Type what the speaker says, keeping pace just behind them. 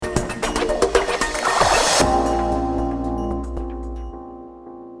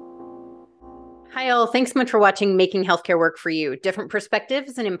Well, thanks so much for watching Making Healthcare Work for You, Different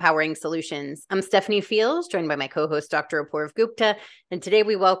Perspectives and Empowering Solutions. I'm Stephanie Fields, joined by my co-host, Dr. Apoorv Gupta. And today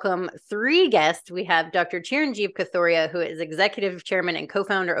we welcome three guests. We have Dr. Chiranjeev Kathuria, who is Executive Chairman and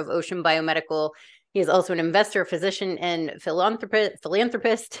co-founder of Ocean Biomedical. He is also an investor, physician, and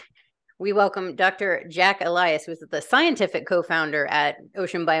philanthropist. We welcome Dr. Jack Elias, who is the scientific co-founder at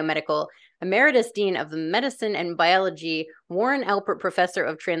Ocean Biomedical, Emeritus Dean of Medicine and Biology, Warren Alpert Professor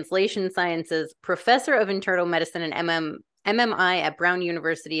of Translation Sciences, Professor of Internal Medicine and MMI at Brown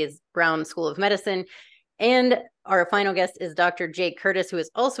University's Brown School of Medicine. And our final guest is Dr. Jake Curtis, who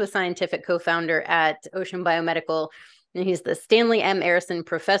is also a scientific co-founder at Ocean Biomedical. And he's the Stanley M. Arison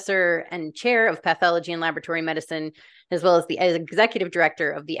Professor and Chair of Pathology and Laboratory Medicine, as well as the Executive Director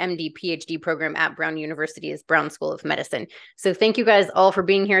of the MD PhD program at Brown University's Brown School of Medicine. So thank you guys all for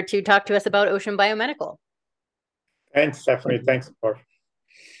being here to talk to us about Ocean Biomedical. Thanks, Stephanie. Thanks, Apoorv.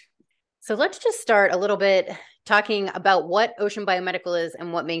 So let's just start a little bit talking about what Ocean Biomedical is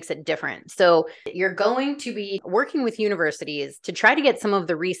and what makes it different. So you're going to be working with universities to try to get some of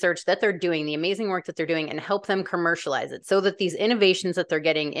the research that they're doing, the amazing work that they're doing, and help them commercialize it so that these innovations that they're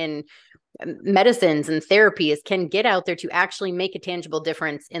getting in medicines and therapies can get out there to actually make a tangible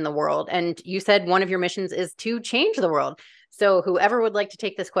difference in the world. And you said one of your missions is to change the world. So whoever would like to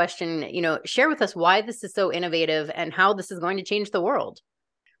take this question, share with us why this is so innovative and how this is going to change the world.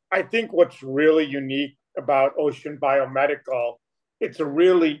 I think what's really unique about Ocean Biomedical, it's a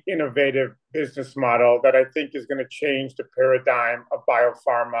really innovative business model that I think is going to change the paradigm of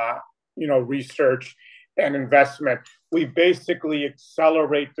biopharma, research and investment. We basically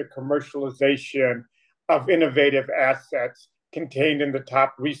accelerate the commercialization of innovative assets contained in the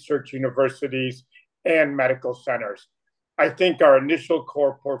top research universities and medical centers. I think our initial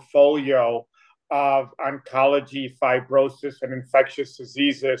core portfolio of oncology, fibrosis, and infectious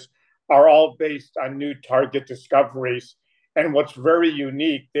diseases are all based on new target discoveries. And what's very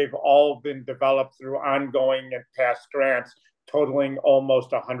unique, they've all been developed through ongoing and past grants, totaling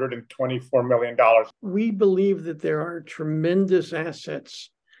almost $124 million. We believe that there are tremendous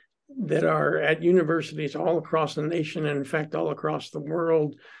assets that are at universities all across the nation, and in fact, all across the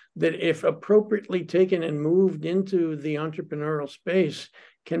world, that if appropriately taken and moved into the entrepreneurial space,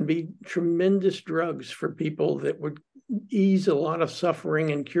 can be tremendous drugs for people that would ease a lot of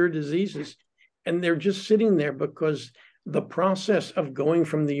suffering and cure diseases. And they're just sitting there because the process of going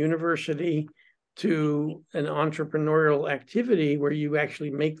from the university to an entrepreneurial activity where you actually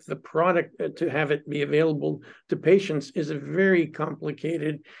make the product to have it be available to patients is a very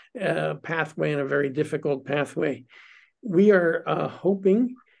complicated pathway and a very difficult pathway. We are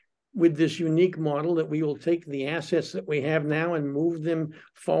hoping with this unique model that we will take the assets that we have now and move them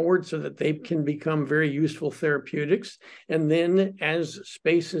forward so that they can become very useful therapeutics. And then as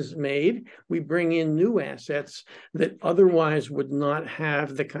space is made, we bring in new assets that otherwise would not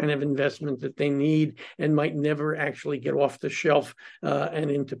have the kind of investment that they need and might never actually get off the shelf and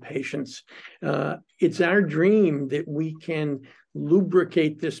into patients. It's our dream that we can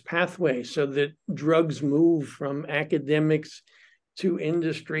lubricate this pathway so that drugs move from academics to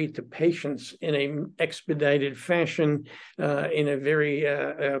industry to patients in an expedited fashion, in a very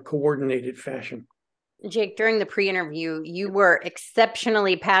coordinated fashion. Jake, during the pre-interview, you were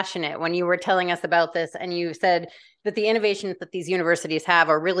exceptionally passionate when you were telling us about this, and you said that the innovations that these universities have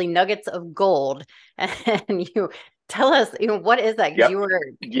are really nuggets of gold. And you tell us, what is that? Because you were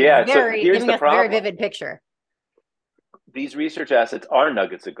giving us a very vivid picture. These research assets are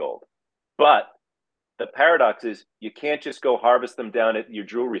nuggets of gold, but the paradox is you can't just go harvest them down at your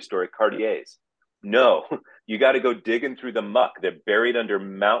jewelry store at Cartier's. No, you got to go digging through the muck. They're buried under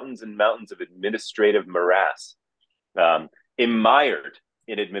mountains and mountains of administrative morass, mired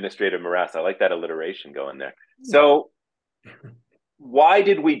in administrative morass. I like that alliteration going there. So why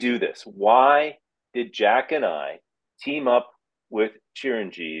did we do this? Why did Jack and I team up with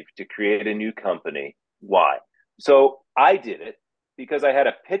Chiranjeev to create a new company? Why? So I did it because I had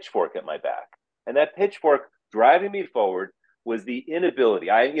a pitchfork at my back. And that pitchfork driving me forward was the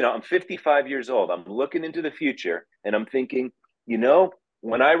inability. I'm 55 years old. I'm looking into the future and I'm thinking,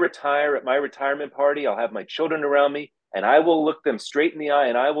 when I retire at my retirement party, I'll have my children around me and I will look them straight in the eye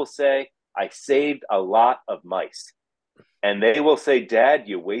and I will say, I saved a lot of mice. And they will say, Dad,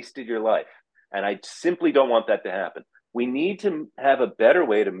 you wasted your life. And I simply don't want that to happen. We need to have a better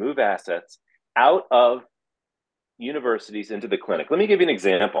way to move assets out of universities into the clinic. Let me give you an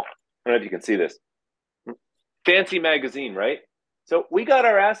example. I don't know if you can see this. Fancy magazine, right? So we got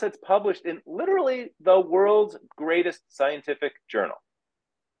our assets published in literally the world's greatest scientific journal.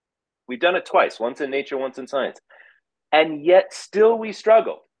 We've done it twice, once in Nature, once in Science. And yet still we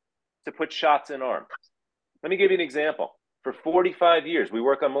struggled to put shots in arms. Let me give you an example. For 45 years, we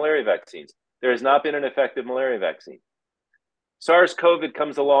work on malaria vaccines. There has not been an effective malaria vaccine. SARS-CoV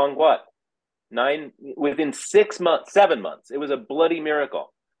comes along, within 6 months, 7 months. It was a bloody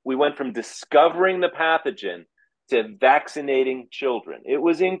miracle. We went from discovering the pathogen to vaccinating children. It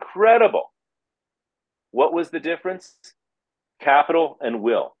was incredible. What was the difference? Capital and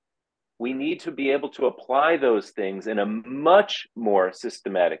will. We need to be able to apply those things in a much more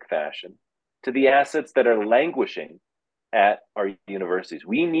systematic fashion to the assets that are languishing at our universities.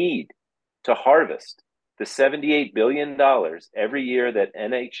 We need to harvest the $78 billion every year that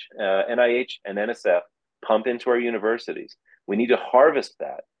NIH and NSF pump into our universities. We need to harvest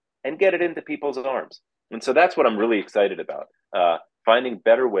that and get it into people's arms. And so that's what I'm really excited about, finding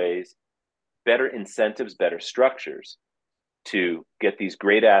better ways, better incentives, better structures to get these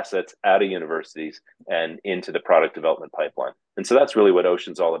great assets out of universities and into the product development pipeline. And so that's really what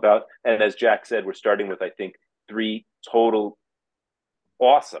Ocean's all about. And as Jack said, we're starting with, I think, 3 total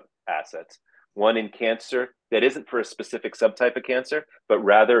awesome assets. One in cancer that isn't for a specific subtype of cancer, but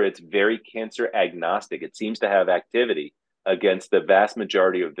rather it's very cancer agnostic. It seems to have activity against the vast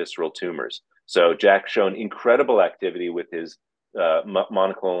majority of visceral tumors. So Jack's shown incredible activity with his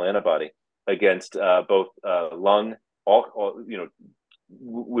monoclonal antibody against both lung,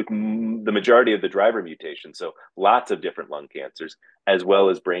 with the majority of the driver mutation. So lots of different lung cancers, as well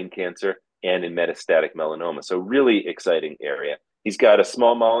as brain cancer and in metastatic melanoma. So really exciting area. He's got a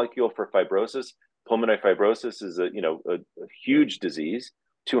small molecule for fibrosis. Pulmonary fibrosis is a huge disease,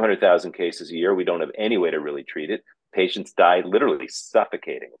 200,000 cases a year. We don't have any way to really treat it. Patients die literally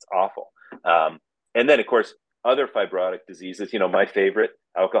suffocating. It's awful. And then, of course, other fibrotic diseases, my favorite,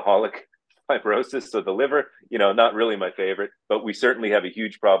 alcoholic fibrosis of the liver, not really my favorite, but we certainly have a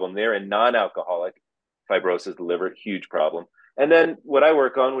huge problem there. And non-alcoholic fibrosis of the liver, huge problem. And then what I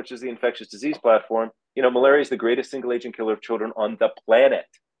work on, which is the infectious disease platform, malaria is the greatest single agent killer of children on the planet.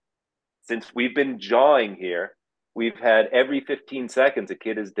 Since we've been jawing here, we've had every 15 seconds a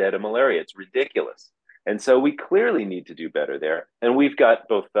kid is dead of malaria. It's ridiculous. And so we clearly need to do better there. And we've got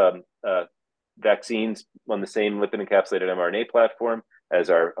both vaccines on the same lipid encapsulated mRNA platform as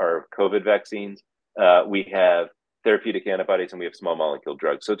our COVID vaccines. We have therapeutic antibodies and we have small molecule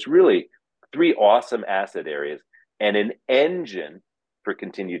drugs. So it's really 3 awesome asset areas and an engine for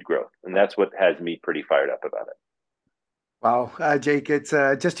continued growth. And that's what has me pretty fired up about it. Wow, Jake, it's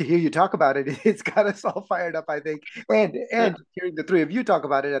just to hear you talk about it, it's got us all fired up, I think. And hearing the 3 of you talk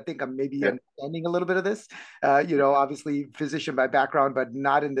about it, I think I'm maybe understanding a little bit of this. Obviously physician by background, but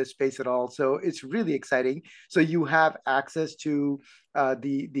not in this space at all. So it's really exciting. So you have access to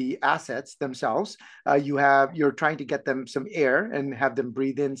the assets themselves. You're trying to get them some air and have them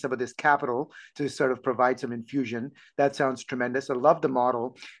breathe in some of this capital to sort of provide some infusion. That sounds tremendous. I love the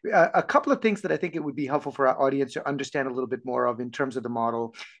model. A couple of things that I think it would be helpful for our audience to understand a little bit more of in terms of the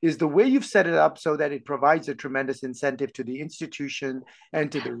model is the way you've set it up so that it provides a tremendous incentive to the institution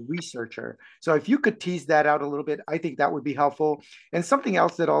and to the researcher. So if you could tease that out a little bit, I think that would be helpful. And something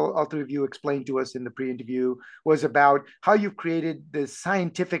else that all 3 of you explained to us in the pre-interview was about how you've created the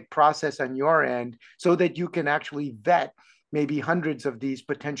scientific process on your end so that you can actually vet maybe hundreds of these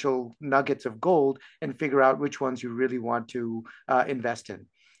potential nuggets of gold and figure out which ones you really want to invest in.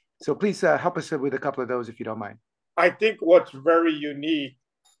 So please help us with a couple of those if you don't mind. I think what's very unique,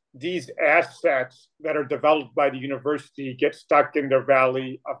 these assets that are developed by the university get stuck in their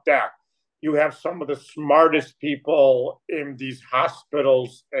valley of death. You have some of the smartest people in these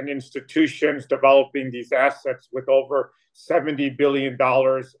hospitals and institutions developing these assets with over $70 billion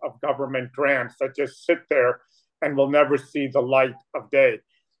of government grants that just sit there and will never see the light of day.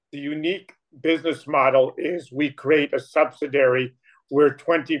 The unique business model is we create a subsidiary where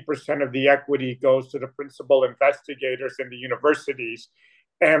 20% of the equity goes to the principal investigators in the universities.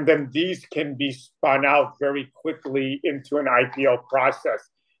 And then these can be spun out very quickly into an IPO process.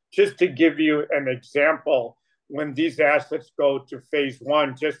 Just to give you an example, when these assets go to phase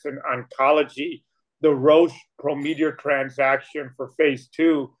 1, just in oncology, the Roche ProMeteor transaction for phase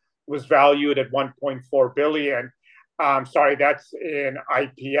 2 was valued at $1.4 billion. That's in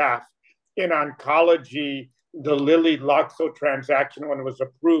IPF. In oncology, the Lilly Loxo transaction, when it was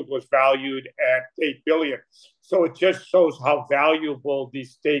approved, was valued at $8 billion. So it just shows how valuable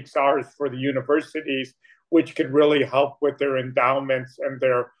these stakes are for the universities, which could really help with their endowments and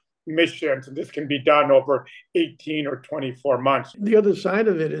their missions. And this can be done over 18 or 24 months. The other side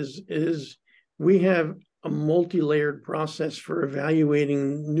of it is we have a multi-layered process for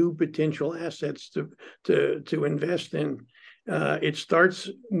evaluating new potential assets to invest in. It starts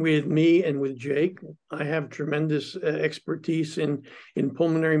with me and with Jake. I have tremendous expertise in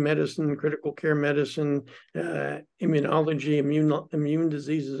pulmonary medicine, critical care medicine, immunology, immune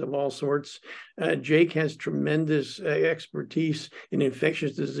diseases of all sorts. Jake has tremendous expertise in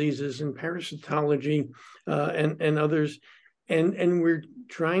infectious diseases and parasitology and others. And we're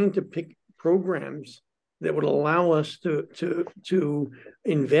trying to pick programs that would allow us to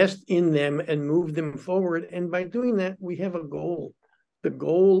invest in them and move them forward. And by doing that, we have a goal. The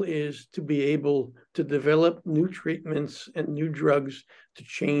goal is to be able to develop new treatments and new drugs to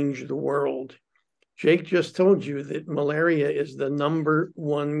change the world. Jake just told you that malaria is the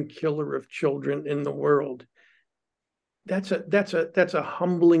 #1 killer of children in the world. That's a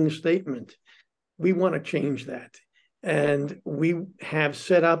humbling statement. We want to change that. And we have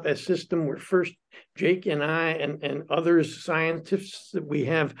set up a system where first Jake and I and others, scientists that we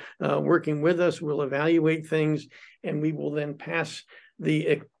have working with us, will evaluate things, and we will then pass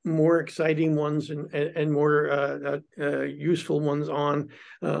the more exciting ones and more useful ones on,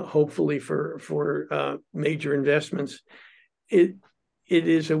 hopefully for major investments. It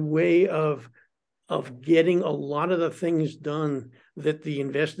is a way of getting a lot of the things done that the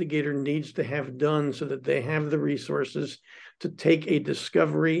investigator needs to have done so that they have the resources to take a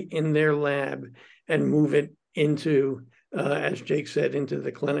discovery in their lab and move it into, as Jake said, into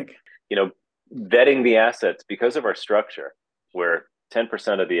the clinic. Vetting the assets, because of our structure, where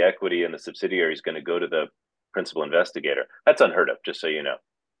 10% of the equity in the subsidiary is going to go to the principal investigator, that's unheard of, just so you know.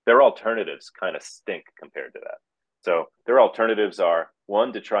 Their alternatives kind of stink compared to that. So their alternatives are,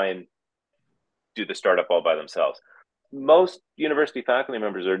 one, to try and do the startup all by themselves. Most university faculty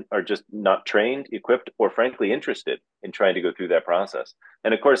members are just not trained, equipped, or frankly interested in trying to go through that process.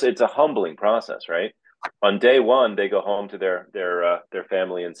 And of course, it's a humbling process, right? On day one, they go home to their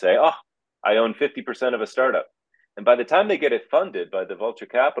family and say, "Oh, I own 50% of a startup." And by the time they get it funded by the vulture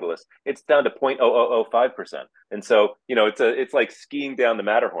capitalists, it's down to 0.0005%. And so, it's like skiing down the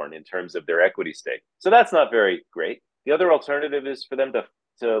Matterhorn in terms of their equity stake. So that's not very great. The other alternative is for them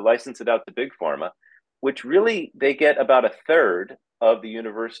to license it out to big pharma, which really they get about 1/3 of the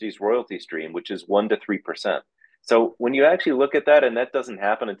university's royalty stream, which is 1 to 3%. So when you actually look at that, and that doesn't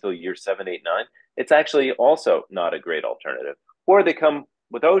happen until year 7, 8, 9, it's actually also not a great alternative. Or they come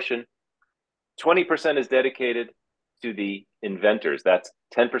with Ocean, 20% is dedicated to the inventors. That's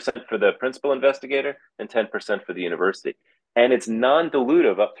 10% for the principal investigator and 10% for the university. And it's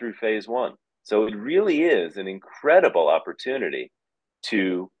non-dilutive up through phase 1. So it really is an incredible opportunity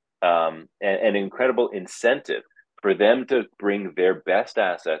to an incredible incentive for them to bring their best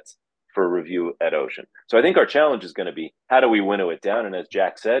assets for review at Ocean. So I think our challenge is going to be, how do we winnow it down? And as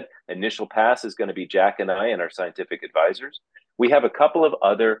Jack said, initial pass is going to be Jack and I and our scientific advisors. We have a couple of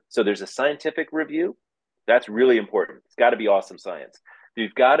so there's a scientific review. That's really important. It's got to be awesome science.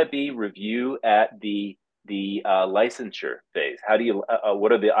 There's got to be review at the licensure phase. How do you,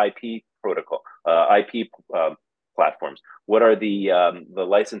 what are the IP protocol, IP platforms? What are the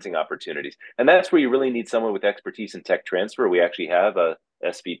licensing opportunities? And that's where you really need someone with expertise in tech transfer. We actually have a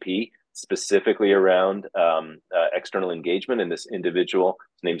SVP specifically around external engagement, and this individual,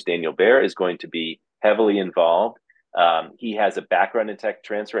 his name's Daniel Baer, is going to be heavily involved. He has a background in tech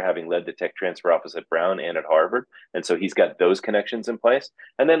transfer, having led the tech transfer office at Brown and at Harvard. And so he's got those connections in place.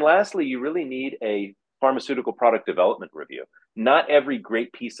 And then lastly, you really need a pharmaceutical product development review. Not every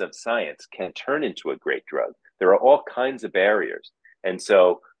great piece of science can turn into a great drug. There are all kinds of barriers. And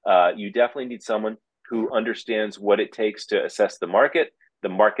so you definitely need someone who understands what it takes to assess the market, the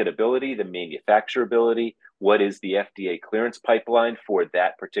marketability, the manufacturability, what is the FDA clearance pipeline for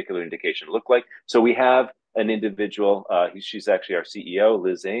that particular indication look like. So we have an individual, she's actually our CEO,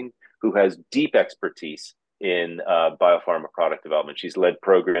 Liz Ng, who has deep expertise in biopharma product development. She's led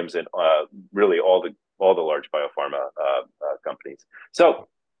programs in really all the large biopharma companies. So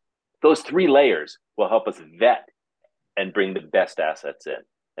those 3 layers will help us vet and bring the best assets in.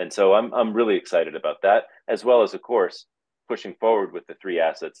 And so I'm really excited about that, as well as, of course, pushing forward with the 3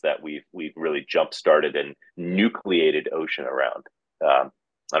 assets that we've really jump-started and nucleated Ocean around.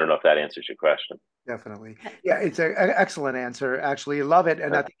 I don't know if that answers your question. Definitely. Yeah, it's an excellent answer. Actually, love it.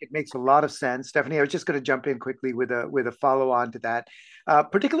 And I think it makes a lot of sense. Stephanie, I was just going to jump in quickly with a follow on to that,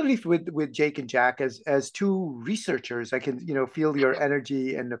 particularly with Jake and Jack as 2 researchers. I can, feel your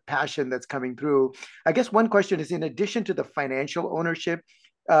energy and the passion that's coming through. I guess one question is, in addition to the financial ownership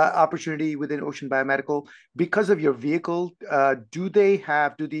opportunity within Ocean Biomedical, because of your vehicle, do the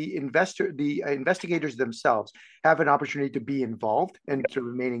investigators themselves have an opportunity to be involved and to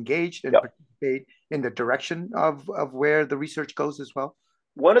remain engaged and participate in the direction of where the research goes as well?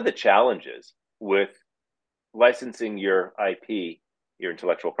 One of the challenges with licensing your IP, your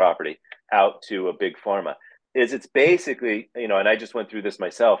intellectual property, out to a big pharma is it's basically, and I just went through this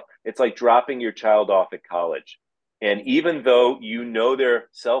myself. It's like dropping your child off at college. And even though you know their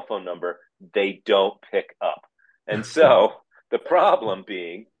cell phone number, they don't pick up. And so the problem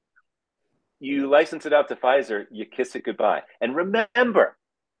being, you license it out to Pfizer, you kiss it goodbye. And remember,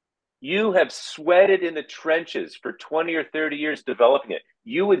 you have sweated in the trenches for 20 or 30 years developing it.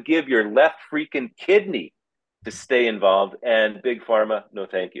 You would give your left freaking kidney to stay involved, and big pharma, no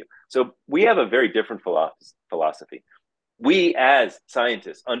thank you. So we have a very different philosophy. We as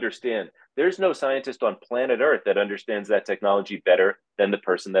scientists understand there's no scientist on planet Earth that understands that technology better than the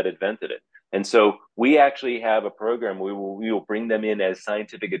person that invented it. And so we actually have a program we will bring them in as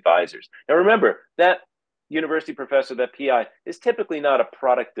scientific advisors. Now remember, that university professor, that PI, is typically not a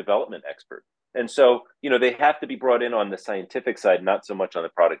product development expert. And so, they have to be brought in on the scientific side, not so much on the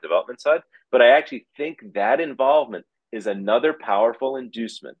product development side. But I actually think that involvement is another powerful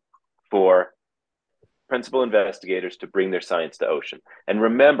inducement for principal investigators to bring their science to ocean. And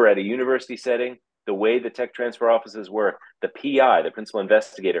remember, at a university setting, the way the tech transfer offices work, the PI, the principal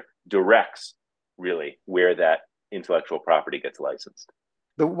investigator, directs really where that intellectual property gets licensed.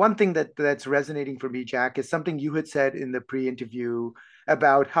 The one thing that's resonating for me, Jack, is something you had said in the pre-interview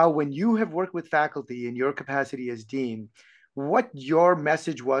about how when you have worked with faculty in your capacity as dean, what your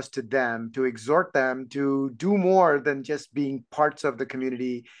message was to them to exhort them to do more than just being parts of the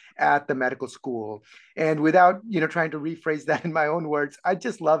community at the medical school. And without, trying to rephrase that in my own words, I'd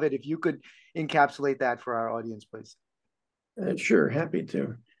just love it if you could encapsulate that for our audience, please. Sure, happy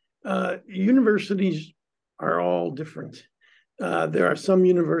to. Universities are all different. There are some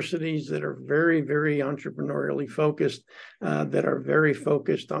universities that are very, very entrepreneurially focused, that are very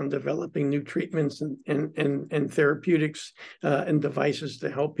focused on developing new treatments and therapeutics and devices to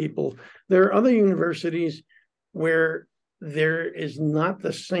help people. There are other universities where there is not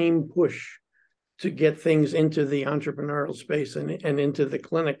the same push to get things into the entrepreneurial space and into the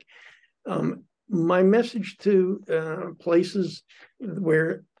clinic. My message to places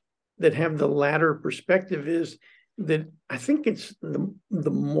that have the latter perspective is that I think it's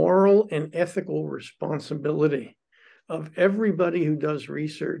the moral and ethical responsibility of everybody who does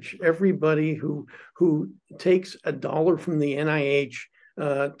research, everybody who takes $1 from the NIH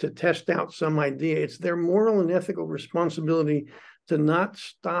to test out some idea. It's their moral and ethical responsibility to not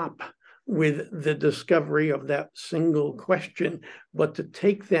stop with the discovery of that single question, but to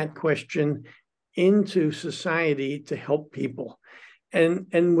take that question into society to help people.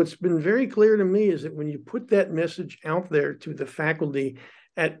 And what's been very clear to me is that when you put that message out there to the faculty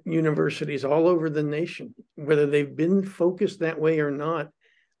at universities all over the nation, whether they've been focused that way or not,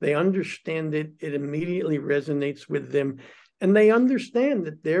 they understand it. It immediately resonates with them. And they understand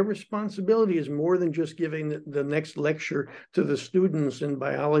that their responsibility is more than just giving the next lecture to the students in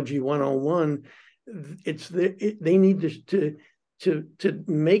Biology 101. They need to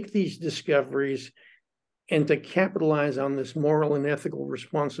make these discoveries and to capitalize on this moral and ethical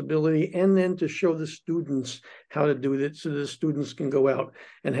responsibility, and then to show the students how to do that so the students can go out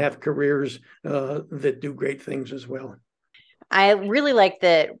and have careers that do great things as well. I really like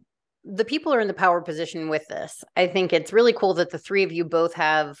that the people are in the power position with this. I think it's really cool that the three of you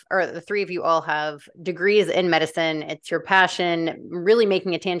all have degrees in medicine. It's your passion. Really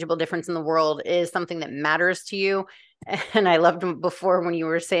making a tangible difference in the world is something that matters to you. And I loved before when you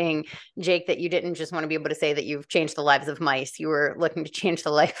were saying, Jake, that you didn't just want to be able to say that you've changed the lives of mice. You were looking to change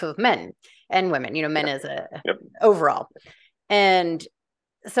the life of men and women, men as overall. And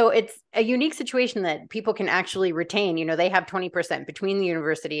so it's a unique situation that people can actually retain. They have 20% between the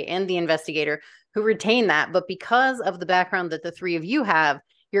university and the investigator who retain that. But because of the background that the three of you have,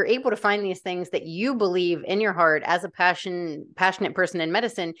 you're able to find these things that you believe in your heart as a passionate person in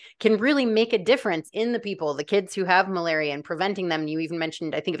medicine can really make a difference in the people, the kids who have malaria and preventing them. You even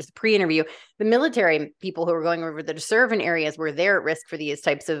mentioned, I think it was the pre-interview, the military people who are going over there to serve in areas where they're at risk for these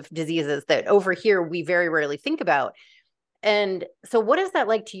types of diseases that over here we very rarely think about. And so what is that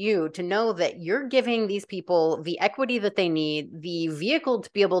like to you to know that you're giving these people the equity that they need, the vehicle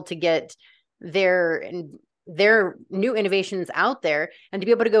to be able to get their new innovations out there and to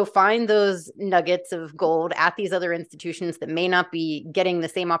be able to go find those nuggets of gold at these other institutions that may not be getting the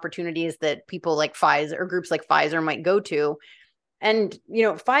same opportunities that people like Pfizer or groups like Pfizer might go to. And,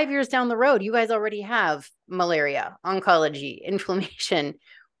 5 years down the road, you guys already have malaria, oncology, inflammation.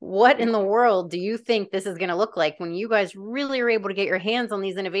 What in the world do you think this is going to look like when you guys really are able to get your hands on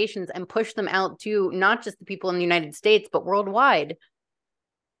these innovations and push them out to not just the people in the United States, but worldwide?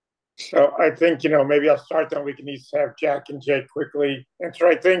 So I think, maybe I'll start, then we can each have Jack and Jake quickly answer.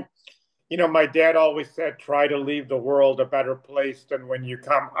 I think, my dad always said, try to leave the world a better place than when you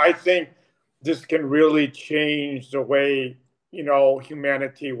come. I think this can really change the way,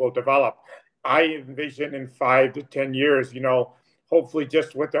 humanity will develop. I envision in 5 to 10 years, hopefully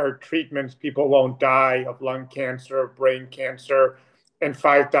just with our treatments, people won't die of lung cancer, brain cancer, and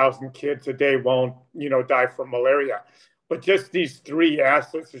 5,000 kids a day won't, die from malaria. But just these 3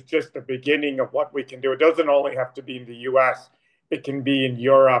 assets is just the beginning of what we can do. It doesn't only have to be in the US. It can be in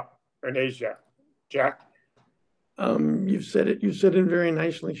Europe and Asia. Jack? You've said it very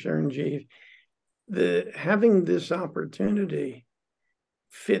nicely, Chiranjeev. Having this opportunity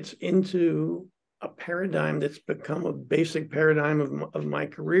fits into a paradigm that's become a basic paradigm of my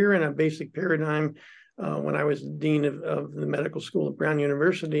career and a basic paradigm when I was dean of the medical school at Brown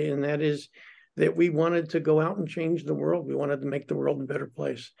University, and that is that we wanted to go out and change the world. We wanted to make the world a better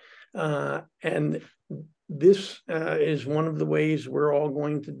place. And this is one of the ways we're all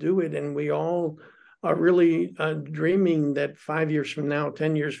going to do it. And we all are really dreaming that 5 years from now,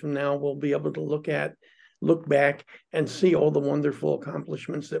 10 years from now, we'll be able to look back and see all the wonderful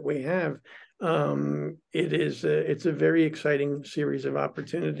accomplishments that we have. It's a very exciting series of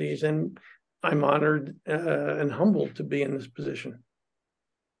opportunities, and I'm honored and humbled to be in this position.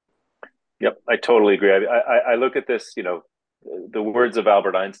 Yep, I totally agree. I look at this, the words of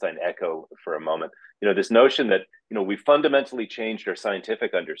Albert Einstein echo for a moment. This notion that, we fundamentally changed our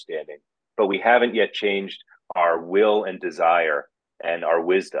scientific understanding, but we haven't yet changed our will and desire and our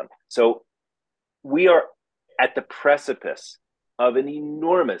wisdom. So we are at the precipice of an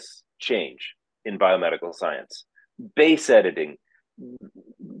enormous change in biomedical science. Base editing,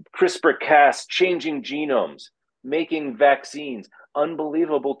 CRISPR-Cas, changing genomes, making vaccines,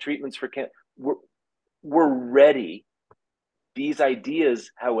 unbelievable treatments for cancer. We're ready. These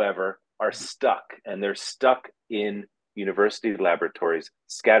ideas, however, are stuck, and they're stuck in university laboratories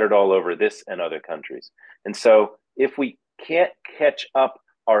scattered all over this and other countries. And so if we can't catch up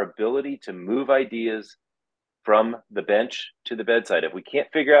our ability to move ideas from the bench to the bedside, if we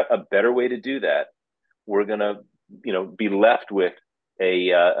can't figure out a better way to do that, we're going to, be left with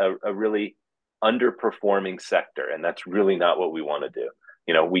a really underperforming sector. And that's really not what we want to do.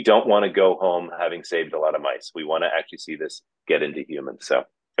 We don't want to go home having saved a lot of mice. We want to actually see this get into humans. So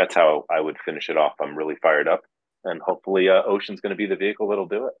that's how I would finish it off. I'm really fired up, and hopefully Ocean's going to be the vehicle that'll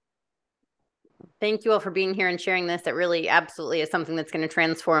do it. Thank you all for being here and sharing this. It really absolutely is something that's going to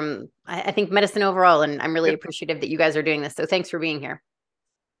transform, I think, medicine overall. And I'm really appreciative that you guys are doing this. So thanks for being here.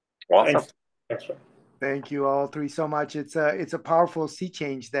 Awesome. Thanks. Thank you all 3 so much. It's a powerful sea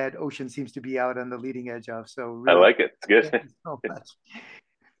change that Ocean seems to be out on the leading edge of. So really, I like it. It's good. thank you so much.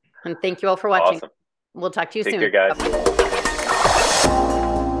 And thank you all for watching. Awesome. We'll talk to you soon. Take care, guys.